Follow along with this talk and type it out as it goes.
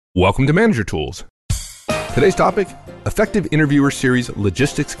Welcome to Manager Tools. Today's topic, Effective Interviewer Series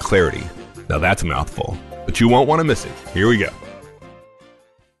Logistics Clarity. Now that's a mouthful, but you won't want to miss it. Here we go.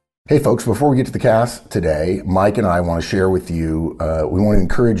 Hey folks, before we get to the cast today, Mike and I want to share with you, we want to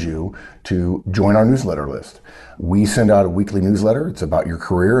encourage you to join our newsletter list. We send out a weekly newsletter. It's about your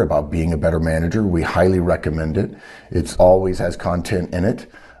career, about being a better manager. We highly recommend it. It always has content in it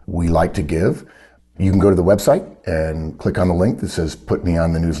we like to give. You can go to the website and click on the link that says put me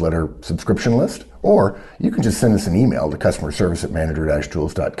on the newsletter subscription list, or you can just send us an email to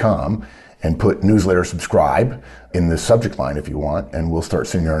customerservice@manager-tools.com and put newsletter subscribe in the subject line if you want, and we'll start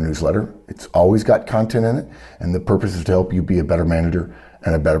sending our newsletter. It's always got content in it, and the purpose is to help you be a better manager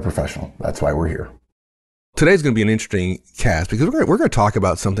and a better professional. That's why we're here. Today's going to be an interesting cast because we're going to talk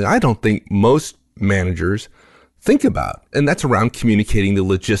about something I don't think most managers think about, and that's around communicating the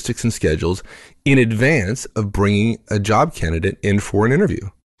logistics and schedules in advance of bringing a job candidate in for an interview.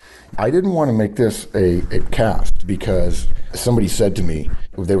 I didn't want to make this a cast because somebody said to me,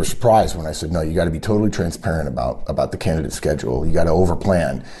 they were surprised when I said, no, you got to be totally transparent about the candidate schedule. You got to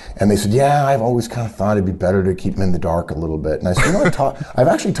overplan. And they said, yeah, I've always kind of thought it'd be better to keep them in the dark a little bit. And I said, I've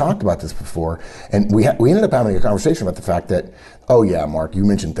actually talked about this before. And we ended up having a conversation about the fact that, oh yeah, Mark, you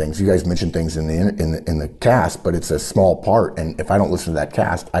mentioned things. You guys mentioned things in the cast, but it's a small part. And if I don't listen to that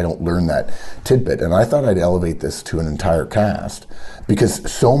cast, I don't learn that tidbit. And I thought I'd elevate this to an entire cast because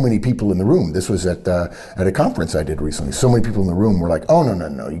so many people in the room, this was at a conference I did recently, so many people in the room were like, oh, no,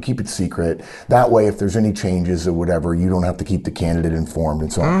 you keep it secret. That way, if there's any changes or whatever, you don't have to keep the candidate informed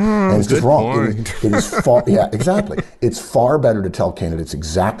and so on. And it's just wrong. It is far, yeah, exactly. It's far better to tell candidates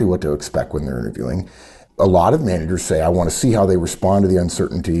exactly what to expect when they're interviewing. A lot of managers say, I want to see how they respond to the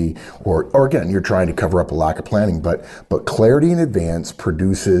uncertainty, or again, you're trying to cover up a lack of planning, but clarity in advance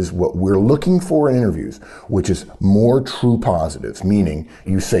produces what we're looking for in interviews, which is more true positives, meaning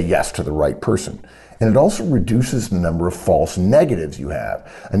you say yes to the right person. And it also reduces the number of false negatives you have.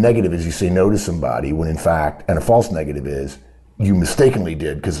 A negative is you say no to somebody when in fact, and a false negative is you mistakenly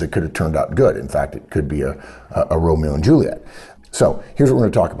did because it could have turned out good. In fact, it could be a Romeo and Juliet. So here's what we're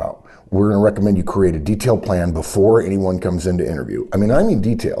going to talk about. We're going to recommend you create a detailed plan before anyone comes in to interview. I mean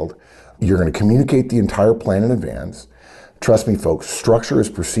detailed. You're going to communicate the entire plan in advance. Trust me, folks, structure is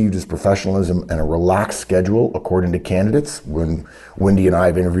perceived as professionalism, and a relaxed schedule, according to candidates, when Wendy and I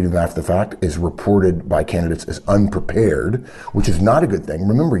have interviewed them after the fact, is reported by candidates as unprepared, which is not a good thing.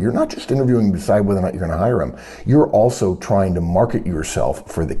 Remember, you're not just interviewing to decide whether or not you're going to hire them. You're also trying to market yourself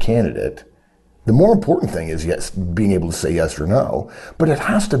for the candidate. The more important thing is, yes, being able to say yes or no, but it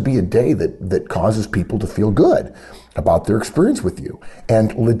has to be a day that causes people to feel good about their experience with you.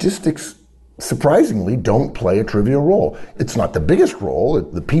 And logistics, surprisingly, don't play a trivial role. It's not the biggest role.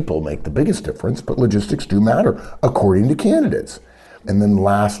 The people make the biggest difference, but logistics do matter, according to candidates. And then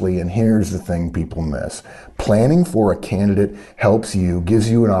lastly, and here's the thing people miss, planning for a candidate helps you,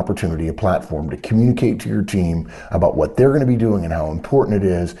 gives you an opportunity, a platform to communicate to your team about what they're going to be doing and how important it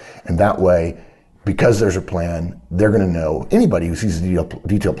is. And that way, because there's a plan, they're going to know. Anybody who sees a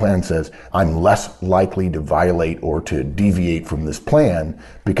detailed plan says, I'm less likely to violate or to deviate from this plan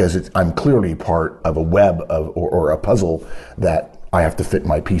because I'm clearly part of a web or a puzzle that I have to fit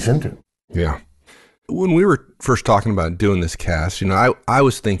my piece into. Yeah. When we were first talking about doing this cast, I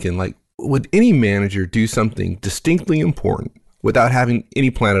was thinking, like, would any manager do something distinctly important without having any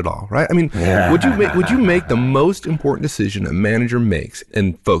plan at all, right? I mean, would you make the most important decision a manager makes,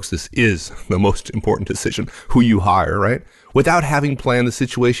 and folks, this is the most important decision, who you hire, right? Without having planned the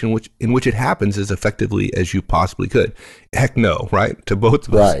situation in which it happens as effectively as you possibly could? Heck no, right? To both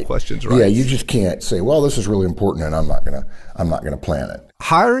of those questions, right? Yeah, you just can't say, well, this is really important and I'm not gonna plan it.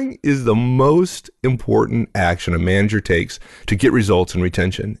 Hiring is the most important action a manager takes to get results and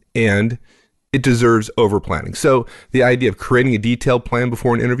retention, and it deserves over-planning. So the idea of creating a detailed plan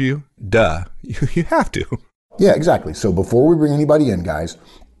before an interview, you have to. Yeah, exactly. So before we bring anybody in, guys,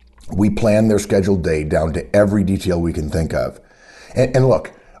 we plan their scheduled day down to every detail we can think of. And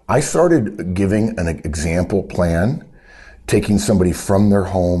look, I started giving an example plan, taking somebody from their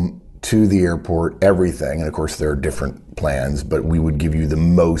home to the airport, everything. And of course, there are different plans, but we would give you the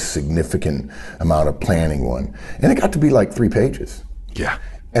most significant amount of planning one. And it got to be like 3 pages. Yeah.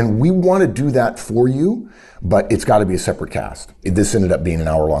 And we want to do that for you, but it's got to be a separate cast. This ended up being an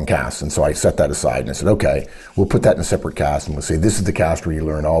hour-long cast, and so I set that aside and I said, okay, we'll put that in a separate cast, and we'll say this is the cast where you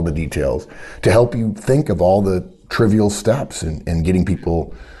learn all the details to help you think of all the trivial steps in getting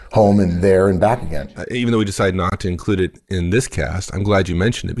people home and there and back again. Even though we decided not to include it in this cast, I'm glad you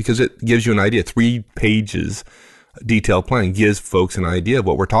mentioned it because it gives you an idea. 3 pages detailed plan gives folks an idea of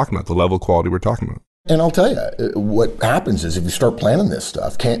what we're talking about, the level of quality we're talking about. And I'll tell you, what happens is if you start planning this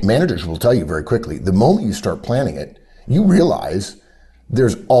stuff, managers will tell you very quickly, the moment you start planning it, you realize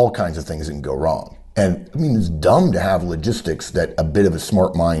there's all kinds of things that can go wrong. And I mean, it's dumb to have logistics that a bit of a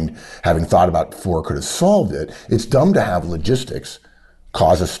smart mind, having thought about before, could have solved it. It's dumb to have logistics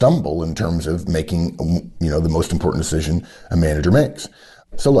cause a stumble in terms of making, the most important decision a manager makes.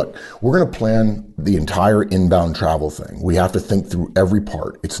 So look, we're going to plan the entire inbound travel thing. We have to think through every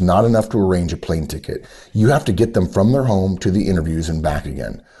part. It's not enough to arrange a plane ticket. You have to get them from their home to the interviews and back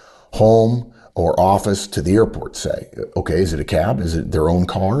again. Home or office to the airport, say. Okay, is it a cab? Is it their own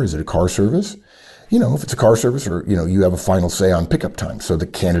car? Is it a car service? If it's a car service or, you have a final say on pickup time so the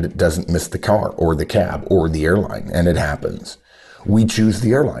candidate doesn't miss the car or the cab or the airline, and it happens. We choose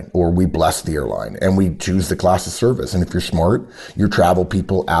the airline or we bless the airline and we choose the class of service. And if you're smart, your travel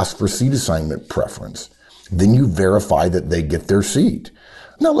people ask for seat assignment preference. Then you verify that they get their seat.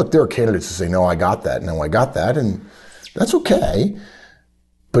 Now, look, there are candidates who say, no, I got that. No, I got that. And that's okay.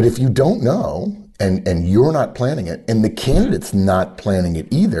 But if you don't know and you're not planning it and the candidate's not planning it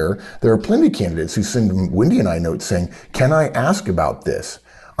either, there are plenty of candidates who send Wendy and I notes saying, can I ask about this?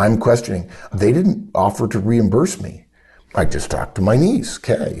 I'm questioning. They didn't offer to reimburse me. I just talked to my niece,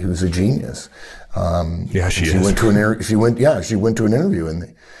 Kay, who's a genius. She is. She went to an interview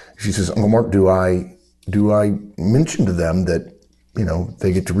and she says, Uncle Mark, do I mention to them that,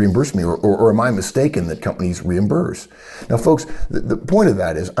 they get to reimburse me or am I mistaken that companies reimburse? Now, folks, the point of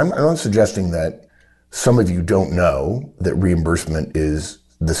that is I'm not suggesting that some of you don't know that reimbursement is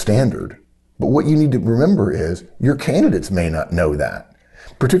the standard. But what you need to remember is your candidates may not know that,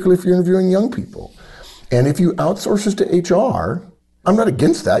 particularly if you're interviewing young people. And if you outsource this to HR, I'm not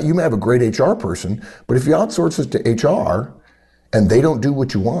against that. You may have a great HR person, but if you outsource this to HR and they don't do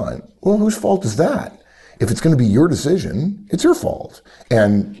what you want, well, whose fault is that? If it's going to be your decision, it's your fault.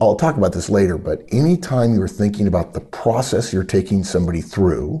 And I'll talk about this later, but anytime you're thinking about the process you're taking somebody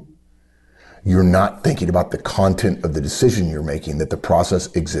through, you're not thinking about the content of the decision you're making that the process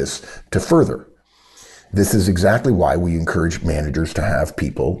exists to further. This is exactly why we encourage managers to have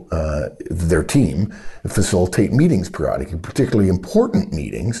people, their team, facilitate meetings periodically, particularly important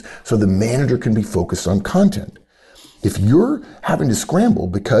meetings, so the manager can be focused on content. If you're having to scramble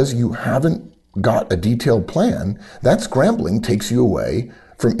because you haven't got a detailed plan, that scrambling takes you away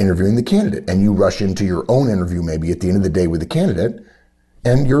from interviewing the candidate, and you rush into your own interview maybe at the end of the day with the candidate,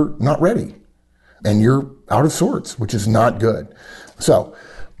 and you're not ready, and you're out of sorts, which is not good. So,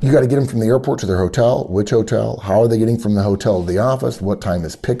 you got to get them from the airport to their hotel. Which hotel? How are they getting from the hotel to the office? What time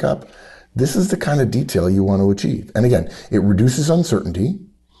is pickup? This is the kind of detail you want to achieve. And again, it reduces uncertainty.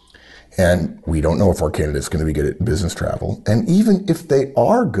 And we don't know if our candidate's going to be good at business travel. And even if they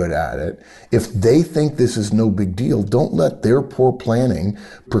are good at it, if they think this is no big deal, don't let their poor planning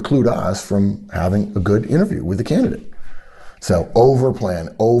preclude us from having a good interview with the candidate. So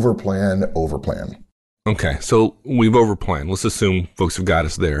overplan. Okay, so we've overplanned. Let's assume folks have got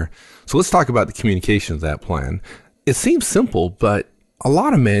us there. So let's talk about the communication of that plan. It seems simple, but a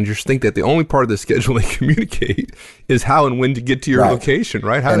lot of managers think that the only part of the schedule they communicate is how and when to get to your location,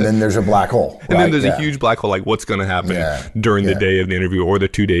 right? Then there's a black hole. And then there's a huge black hole, like what's going to happen during the day of the interview or the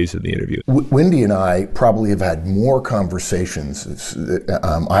 2 days of the interview. Wendy and I probably have had more conversations.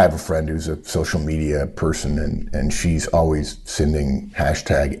 I have a friend who's a social media person, and she's always sending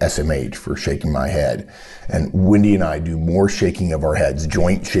hashtag SMH for shaking my head. And Wendy and I do more shaking of our heads,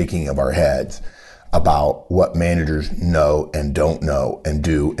 joint shaking of our heads, about what managers know and don't know and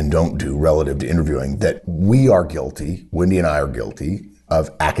do and don't do relative to interviewing, that we are guilty, Wendy and I are guilty, of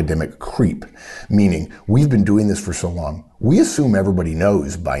academic creep. Meaning, we've been doing this for so long, we assume everybody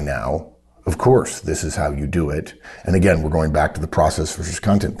knows by now, of course, this is how you do it. And again, we're going back to the process versus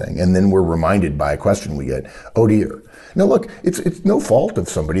content thing. And then we're reminded by a question we get, oh dear. Now look, it's no fault of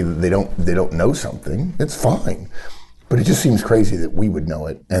somebody that they don't know something. It's fine. But it just seems crazy that we would know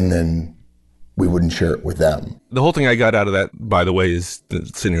it and then we wouldn't share it with them. The whole thing I got out of that, by the way, is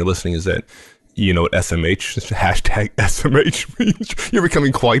sitting here listening, is that you know what SMH, hashtag SMH means. You're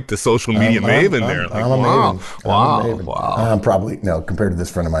becoming quite the social media maven there. Wow. I'm probably, no, compared to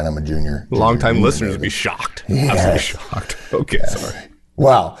this friend of mine, I'm a junior. Long-time listeners would be shocked. Yes. Absolutely shocked. Okay, yes. Sorry.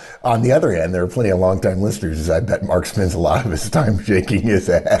 Well, on the other hand, there are plenty of long-time listeners, as I bet Mark spends a lot of his time shaking his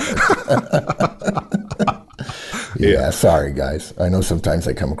head. Yeah, sorry, guys. I know sometimes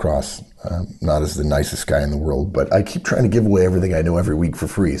I come across Not as the nicest guy in the world, but I keep trying to give away everything I know every week for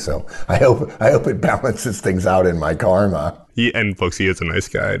free. So I hope it balances things out in my karma. And folks, he is a nice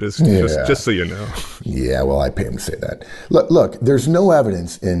guy. Just so you know. Yeah, well, I pay him to say that. Look, there's no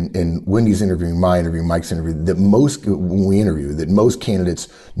evidence in Wendy's interview, my interview, Mike's interview, when we interview, that most candidates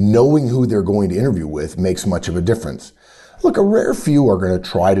knowing who they're going to interview with makes much of a difference. Look, a rare few are going to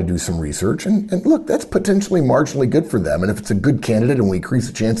try to do some research, and look, that's potentially marginally good for them. And if it's a good candidate and we increase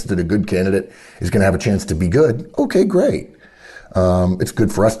the chances that a good candidate is going to have a chance to be good, okay, great. It's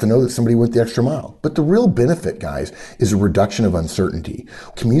good for us to know that somebody went the extra mile. But the real benefit, guys, is a reduction of uncertainty.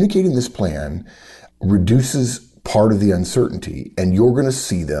 Communicating this plan reduces part of the uncertainty, and you're going to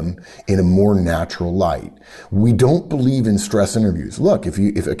see them in a more natural light. We don't believe in stress interviews. Look, if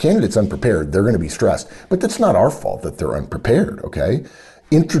a candidate's unprepared, they're going to be stressed, but that's not our fault that they're unprepared, okay?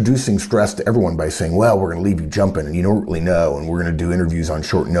 Introducing stress to everyone by saying, well, we're going to leave you jumping and you don't really know, and we're going to do interviews on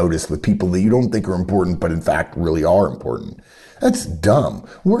short notice with people that you don't think are important, but in fact really are important. That's dumb.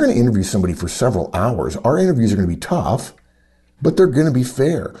 We're going to interview somebody for several hours. Our interviews are going to be tough, but they're going to be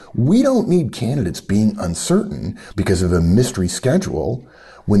fair. We don't need candidates being uncertain because of a mystery schedule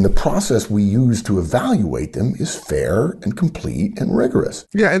when the process we use to evaluate them is fair and complete and rigorous.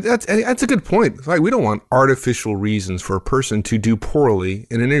 Yeah, and that's a good point. Like, we don't want artificial reasons for a person to do poorly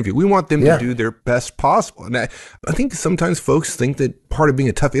in an interview. We want them to do their best possible. And I think sometimes folks think that part of being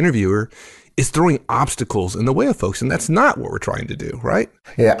a tough interviewer is throwing obstacles in the way of folks, and that's not what we're trying to do, right?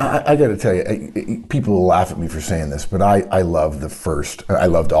 Yeah, I got to tell you, people will laugh at me for saying this, but I loved I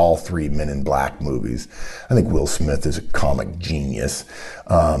loved all 3 Men in Black movies. I think Will Smith is a comic genius,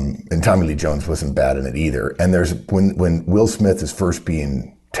 and Tommy Lee Jones wasn't bad in it either. And there's when Will Smith is first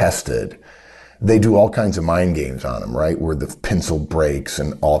being tested, they do all kinds of mind games on him, right? Where the pencil breaks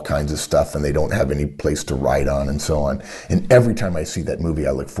and all kinds of stuff, and they don't have any place to write on and so on. And every time I see that movie,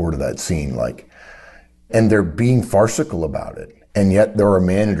 I look forward to that scene, and they're being farcical about it. And yet there are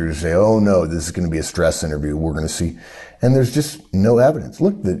managers who say, oh no, this is going to be a stress interview. We're going to see. And there's just no evidence.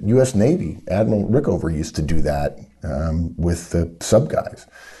 Look, the U.S. Navy, Admiral Rickover used to do that with the sub guys.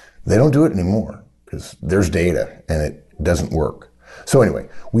 They don't do it anymore because there's data and it doesn't work. So anyway,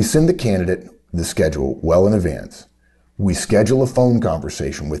 we send the candidate the schedule well in advance. We schedule a phone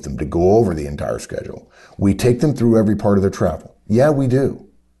conversation with them to go over the entire schedule. We take them through every part of their travel. Yeah, we do.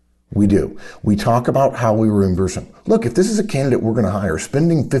 We do. We talk about how we reimburse them. Look, if this is a candidate we're going to hire,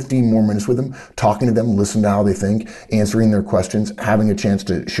 spending 15 more minutes with them, talking to them, listening to how they think, answering their questions, having a chance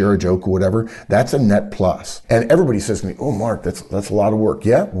to share a joke or whatever, that's a net plus. And everybody says to me, oh, Mark, that's a lot of work.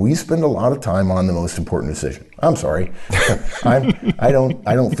 Yeah, we spend a lot of time on the most important decision. I'm sorry. I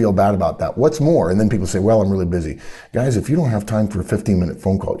don't feel bad about that. What's more? And then people say, well, I'm really busy. Guys, if you don't have time for a 15-minute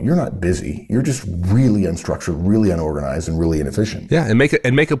phone call, you're not busy. You're just really unstructured, really unorganized, and really inefficient. Yeah, and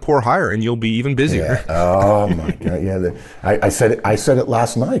make a poor hire, and you'll be even busier. Yeah. Oh my God. Yeah. I said it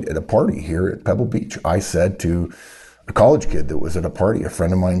last night at a party here at Pebble Beach. I said to a college kid that was at a party, a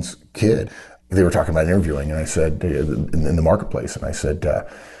friend of mine's kid, they were talking about interviewing, and I said, in the marketplace, and I said,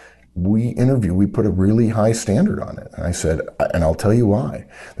 we put a really high standard on it. And I said, and I'll tell you why.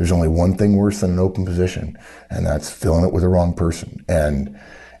 There's only one thing worse than an open position, and that's filling it with the wrong person. And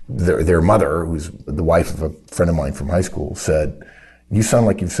their mother, who's the wife of a friend of mine from high school, said, you sound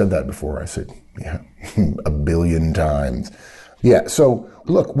like you've said that before. I said, yeah, 1 billion times. Yeah, so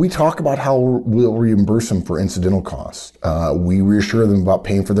look, we talk about how we'll reimburse them for incidental costs. We reassure them about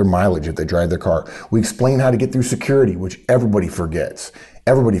paying for their mileage if they drive their car. We explain how to get through security, which everybody forgets.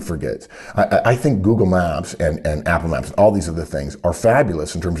 Everybody forgets. I think Google Maps and Apple Maps and all these other things are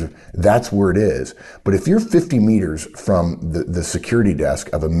fabulous in terms of that's where it is. But if you're 50 meters from the security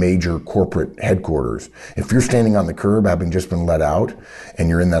desk of a major corporate headquarters, if you're standing on the curb having just been let out and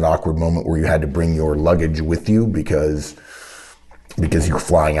you're in that awkward moment where you had to bring your luggage with you because you're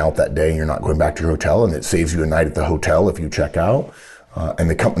flying out that day and you're not going back to your hotel, and it saves you a night at the hotel if you check out, and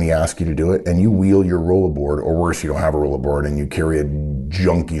the company asks you to do it, and you wheel your rollerboard, or worse, you don't have a rollerboard, and you carry a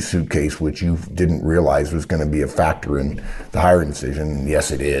junky suitcase, which you didn't realize was going to be a factor in the hiring decision. And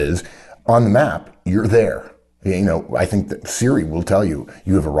yes, it is. On the map, you're there. You know, I think that Siri will tell you,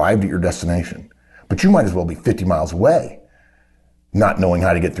 you have arrived at your destination, but you might as well be 50 miles away, not knowing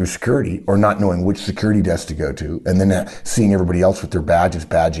how to get through security or not knowing which security desk to go to, and then seeing everybody else with their badges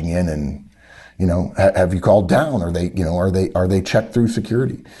badging in, and you know, have you called down? Are they checked through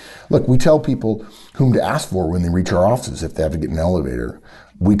security? Look, we tell people whom to ask for when they reach our offices if they have to get in an elevator.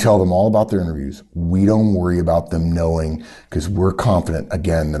 We tell them all about their interviews. We don't worry about them knowing, because we're confident,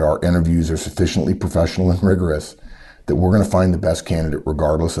 again, that our interviews are sufficiently professional and rigorous that we're going to find the best candidate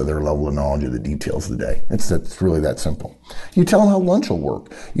regardless of their level of knowledge of the details of the day. It's really that simple. You tell them how lunch will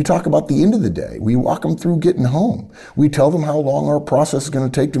work. You talk about the end of the day. We walk them through getting home. We tell them how long our process is going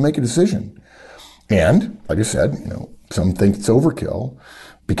to take to make a decision. And like I said, some think it's overkill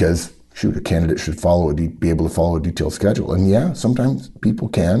because a candidate should be able to follow a detailed schedule. And yeah, sometimes people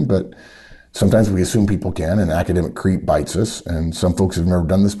can, but sometimes we assume people can, and academic creep bites us. And some folks have never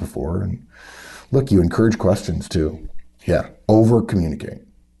done this before. And look, you encourage questions too. Yeah, over communicate.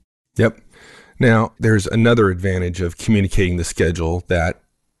 Yep. Now, there's another advantage of communicating the schedule that,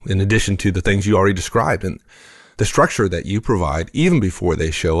 in addition to the things you already described, and the structure that you provide even before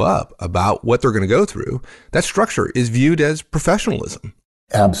they show up about what they're going to go through, that structure is viewed as professionalism.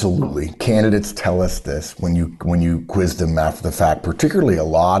 Absolutely. Candidates tell us this when you quiz them after the fact, particularly a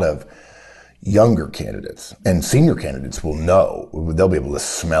lot of younger candidates and senior candidates will know. They'll be able to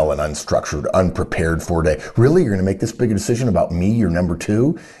smell an unstructured, unprepared 4-day. Really? You're going to make this big a decision about me, your number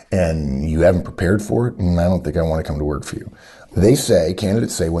 2, and you haven't prepared for it? I don't think I want to come to work for you.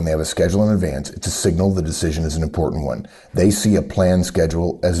 Candidates say when they have a schedule in advance, it's a signal the decision is an important one. They see a planned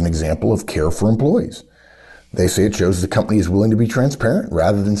schedule as an example of care for employees. They say it shows the company is willing to be transparent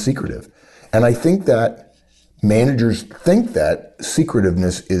rather than secretive. And I think that managers think that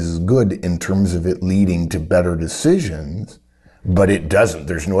secretiveness is good in terms of it leading to better decisions, but it doesn't.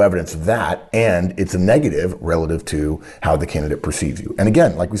 There's no evidence of that, and it's a negative relative to how the candidate perceives you. And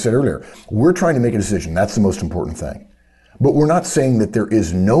again, like we said earlier, we're trying to make a decision. That's the most important thing. But we're not saying that there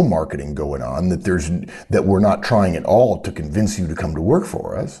is no marketing going on, that we're not trying at all to convince you to come to work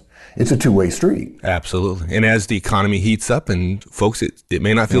for us. It's a two-way street. Absolutely. And as the economy heats up, and folks, it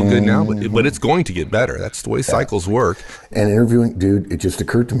may not feel good now, but it's going to get better. That's the way cycles work. And interviewing, dude, it just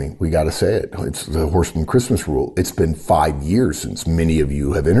occurred to me. We got to say it. It's the Horseman Christmas rule. It's been 5 years since many of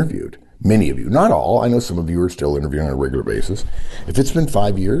you have interviewed. Many of you. Not all. I know some of you are still interviewing on a regular basis. If it's been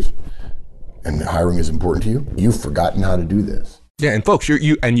 5 years and hiring is important to you, you've forgotten how to do this. Yeah, and folks,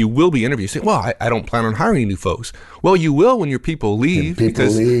 you will be interviewed. You say, well, I don't plan on hiring any new folks. Well, you will when your people leave.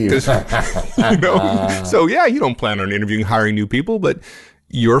 Because so yeah, you don't plan on interviewing, hiring new people, but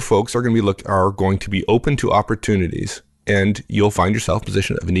your folks are going to be open to opportunities, and you'll find yourself in a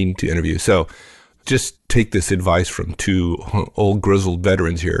position of needing to interview. So just take this advice from 2 old grizzled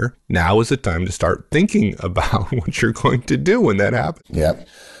veterans here. Now is the time to start thinking about what you're going to do when that happens. Yep.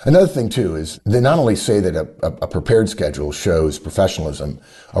 Another thing, too, is they not only say that a prepared schedule shows professionalism,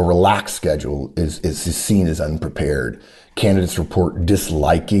 a relaxed schedule is seen as unprepared. Candidates report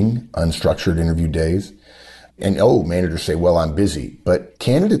disliking unstructured interview days. And, managers say, well, I'm busy. But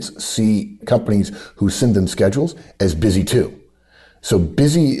candidates see companies who send them schedules as busy, too. So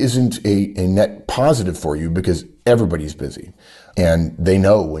busy isn't a net positive for you because everybody's busy. And they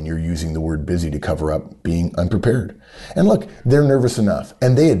know when you're using the word busy to cover up being unprepared. And look, they're nervous enough,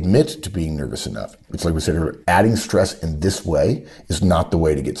 and they admit to being nervous enough. It's like we said earlier, adding stress in this way is not the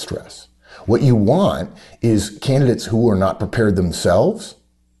way to get stress. What you want is candidates who are not prepared themselves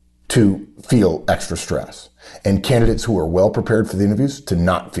to feel extra stress, and candidates who are well prepared for the interviews to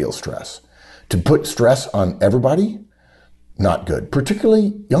not feel stress. To put stress on everybody, not good,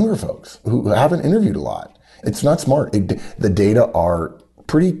 particularly younger folks who haven't interviewed a lot. It's not smart. The data are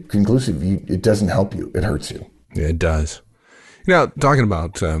pretty conclusive. It doesn't help you. It hurts you. Yeah, it does. Now, talking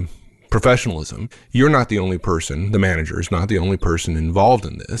about professionalism, you're not the only person, the manager is not the only person involved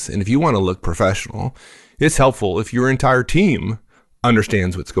in this. And if you want to look professional, it's helpful if your entire team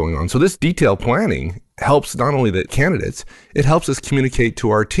understands what's going on. So this detailed planning helps not only the candidates, it helps us communicate to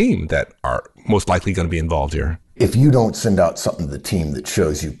our team that are most likely going to be involved here. If you don't send out something to the team that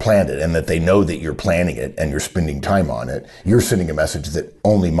shows you planned it and that they know that you're planning it and you're spending time on it, you're sending a message that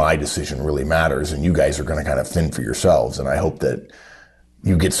only my decision really matters and you guys are going to kind of fend for yourselves. And I hope that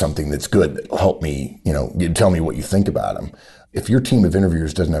you get something that's good that'll help me, you tell me what you think about them. If your team of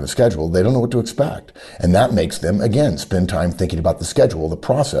interviewers doesn't have a schedule, they don't know what to expect. And that makes them, again, spend time thinking about the schedule, the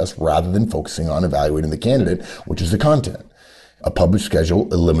process, rather than focusing on evaluating the candidate, which is the content. A published schedule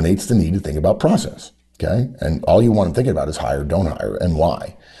eliminates the need to think about process. Okay. And all you want them thinking about is hire, don't hire, and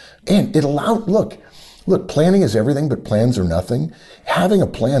why. And it allows, look, planning is everything, but plans are nothing. Having a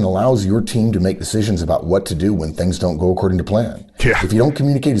plan allows your team to make decisions about what to do when things don't go according to plan. Yeah. If you don't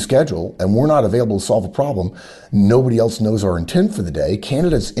communicate a schedule and we're not available to solve a problem, nobody else knows our intent for the day.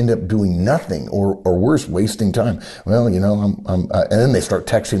 Candidates end up doing nothing or worse, wasting time. Well, and then they start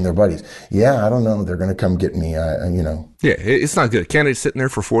texting their buddies. Yeah, I don't know. They're going to come get me, Yeah, it's not good. Candidates sitting there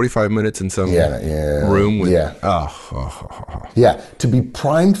for 45 minutes in some room. Yeah, to be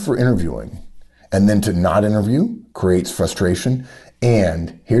primed for interviewing and then to not interview creates frustration.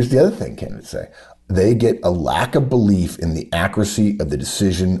 And here's the other thing candidates say. they get a lack of belief in the accuracy of the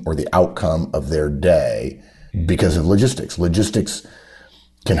decision or the outcome of their day because of logistics. Logistics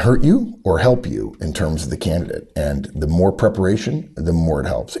can hurt you or help you in terms of the candidate. And the more preparation, the more it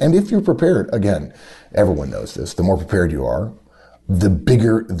helps. And if you're prepared, again, everyone knows this, the more prepared you are, the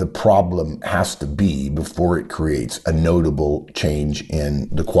bigger the problem has to be before it creates a notable change in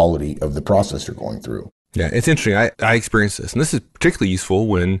the quality of the process you're going through. Yeah, it's interesting. I experienced this, and this is particularly useful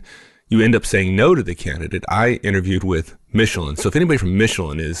when you end up saying no to the candidate. I interviewed with Michelin. So if anybody from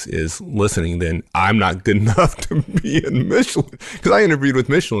Michelin is listening, then I'm not good enough to be in Michelin, because I interviewed with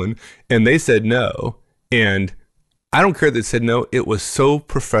Michelin and they said no. And I don't care that it said no. It was so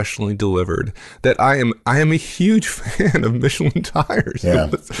professionally delivered that I am a huge fan of Michelin tires. Yeah,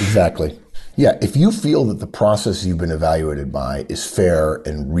 exactly. Yeah, if you feel that the process you've been evaluated by is fair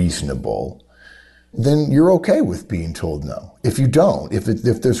and reasonable, then you're okay with being told no. If you don't, if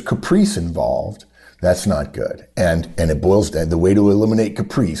there's caprice involved, that's not good. And it boils down, the way to eliminate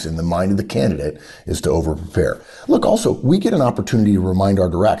caprice in the mind of the candidate is to over-prepare. Look, also, we get an opportunity to remind our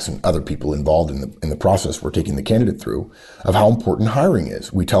directs and other people involved in the process we're taking the candidate through of how important hiring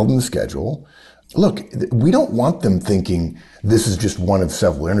is. We tell them the schedule. Look, we don't want them thinking this is just one of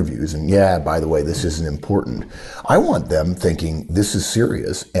several interviews and yeah, by the way, this isn't important. I want them thinking this is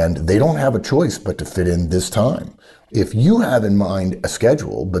serious and they don't have a choice but to fit in this time. If you have in mind a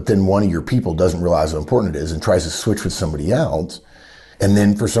schedule, but then one of your people doesn't realize how important it is and tries to switch with somebody else, and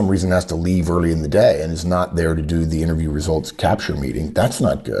then for some reason has to leave early in the day and is not there to do the interview results capture meeting, that's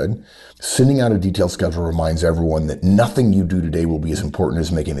not good. Sending out a detailed schedule reminds everyone that nothing you do today will be as important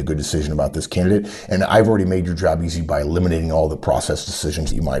as making a good decision about this candidate, and I've already made your job easy by eliminating all the process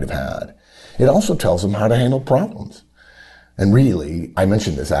decisions you might have had. It also tells them how to handle problems. And really, I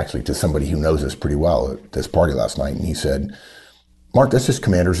mentioned this actually to somebody who knows us pretty well at this party last night, and he said, Mark, that's just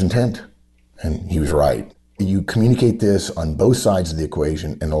commander's intent. And he was right. You communicate this on both sides of the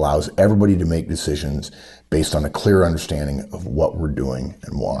equation and allows everybody to make decisions based on a clear understanding of what we're doing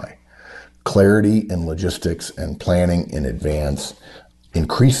and why. Clarity in logistics and planning in advance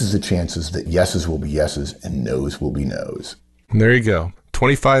increases the chances that yeses will be yeses and nos will be nos. There you go.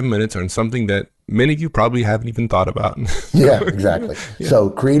 25 minutes on something that many of you probably haven't even thought about. Yeah, exactly. Yeah.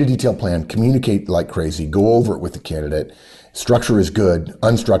 So create a detailed plan, communicate like crazy, go over it with the candidate. Structure is good,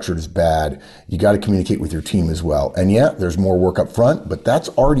 unstructured is bad. You got to communicate with your team as well. And yeah, there's more work up front, but that's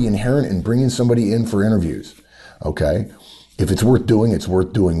already inherent in bringing somebody in for interviews. Okay? If it's worth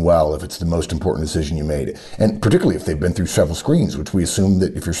doing well if it's the most important decision you made. And particularly if they've been through several screens, which we assume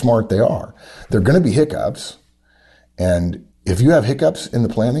that if you're smart, they are. There are going to be hiccups. And if you have hiccups in the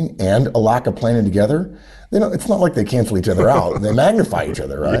planning and a lack of planning together, it's not like they cancel each other out. They magnify each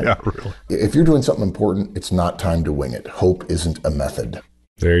other, right? Yeah, really. If you're doing something important, it's not time to wing it. Hope isn't a method.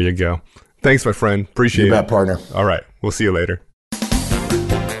 There you go. Thanks, my friend. Appreciate it. You bet, partner. All right. We'll see you later.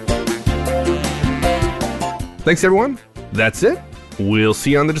 Thanks, everyone. That's it. We'll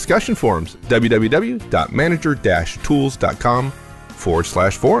see you on the discussion forums,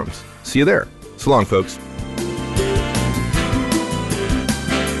 www.manager-tools.com/forums. See you there. So long, folks.